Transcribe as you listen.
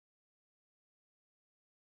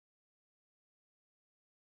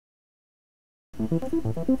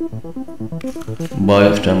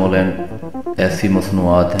Biostimulant ऐसी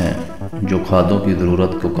मसनूआत हैं जो खादों की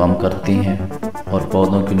ज़रूरत को कम करती हैं और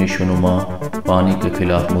पौधों की नशोनुमा, पानी के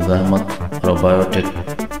खिलाफ मुज़ाहमत और बायोटिक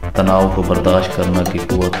तनाव को बर्दाश्त करने की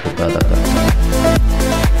क़ुव्वत को पैदा करता है।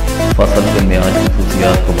 फसल के मियाज की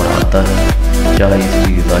खसूसियात को बढ़ाता है, चाहे इसकी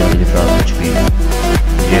ग़िज़ाई अजज़ा कुछ भी हो।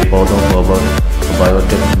 ये पौधों को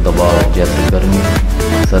बायोटिक दबाव जैसे गर्मी,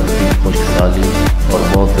 सर्दी, खुश्कसाली और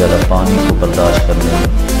बहुत ज़्यादा पानी को बर्दाश्त करने में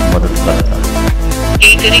मदद करता है।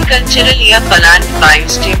 एग्रीकल्चरल या प्लांट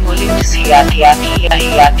बायोस्टिमुलेंट्स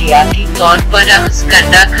हयातियाती तौर पर अक्स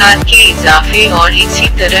करदा खाद के इजाफे और इसी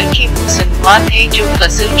तरह की मसनूआत हैं जो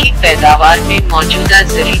फसल की पैदावार में मौजूदा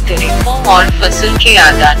ज़रूरी तरीकों और फसल के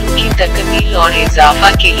आदानों की तकमील और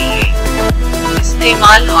इजाफा के लिए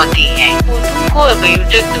इस्तेमाल होती हैं। पौधों को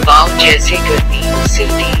अबायोटिक दबाव जैसे गर्मी,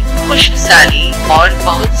 सर्दी, खुश्कसाली और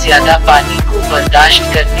बहुत ज्यादा पानी को बर्दाश्त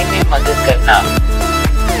करने में मदद करना।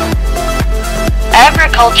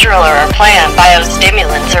 Agricultural or plant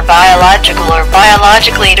biostimulants are biological or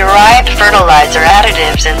biologically derived fertilizer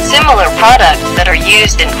additives and similar products that are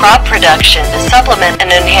used in crop production to supplement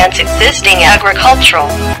and enhance existing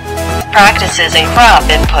agricultural practices and crop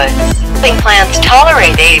inputs. Helping plants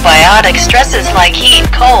tolerate abiotic stresses like heat,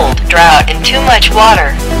 cold, drought, and too much water.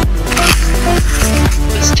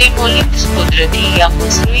 Stimulants कुदरती या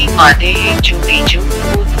मसनूई मादे हैं जो बीजों,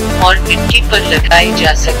 पौधों और मिट्टी पर लगाए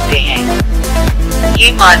जा सकते हैं।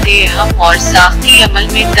 ये मादे अहम और साख्ती अमल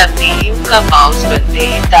में तब्दीलियों का बाउस बनते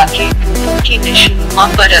हैं ताकि पौधों की नशोनुमा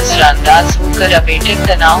पर असरांदाज होकर अबायोटिक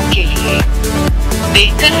तनाव के लिए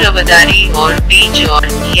बेहतर रवादारी और बीज और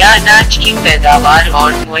या अनाज की पैदावार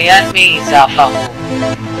और मुयार में इजाफा हो।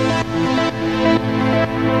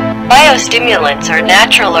 Biostimulants are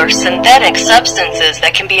natural or synthetic substances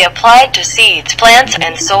that can be applied to seeds, plants,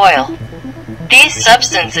 and soil. These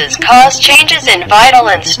substances cause changes in vital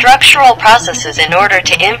and structural processes in order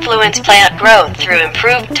to influence plant growth through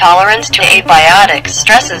improved tolerance to abiotic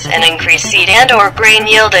stresses and increase seed and/or grain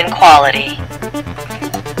yield and quality.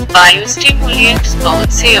 Biostimulants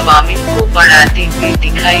बहुत से अवामिल को बढ़ाते हुए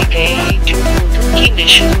दिखाए गए हैं जो पौधों की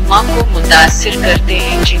नशोनुमा को मुतासिर करते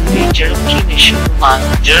हैं, जिनमें जड़ों की नशोनुमा,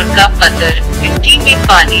 जड़ का पत्थर, मिट्टी में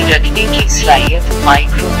पानी रखने की सलाहियत,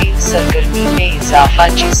 माइक्रोबियल सरगर्मी में इजाफा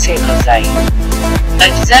जिससे ग़िज़ाई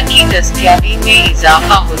अज्जा की दस्तयाबी में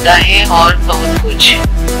इजाफा होता है और बहुत कुछ।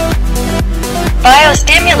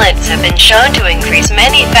 Biostimulants have been shown to increase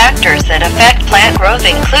many factors that affect plant growth,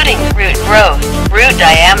 including root growth, root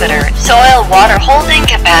diameter, soil water holding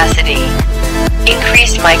capacity,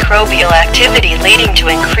 increased microbial activity leading to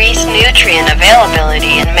increased nutrient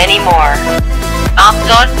availability, and many more.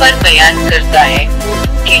 आमतौर पर बयान करता है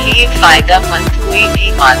पौधों के लिए फायदेमंद कोई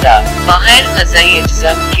भी मादा, बगैर ग़िज़ाई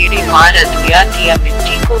अज्जा, कीड़े मार अद्वियात या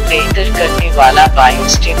मिट्टी को बेहतर करने वाला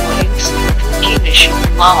बायोस्टिमुलेंट्स पौधों की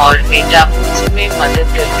नशोनुमा और मेटाबॉलिज्म में मदद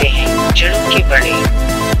करते हैं, जड़ों के बड़े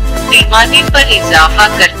पैमाने पर इजाफा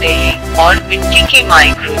करते हैं और मिट्टी के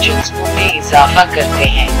माइक्रोऑर्गेनिज्मों में इजाफा करते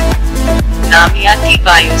हैं। नामियाती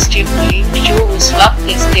बायोस्टिमुलेंट जो उस वक्त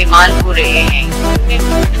इस्तेमाल हो रहे हैं उनमें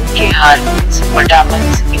पौधों के hormones,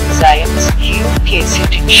 vitamins, enzymes, uric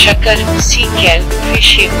acid, शक्कर, सी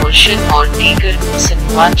कैल्शियम एमोशन और दीगर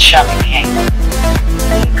मसनूआत शामिल हैं।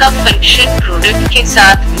 उनका फंक्शन प्रोडक्ट के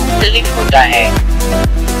साथ मुख्तलिफ होता है।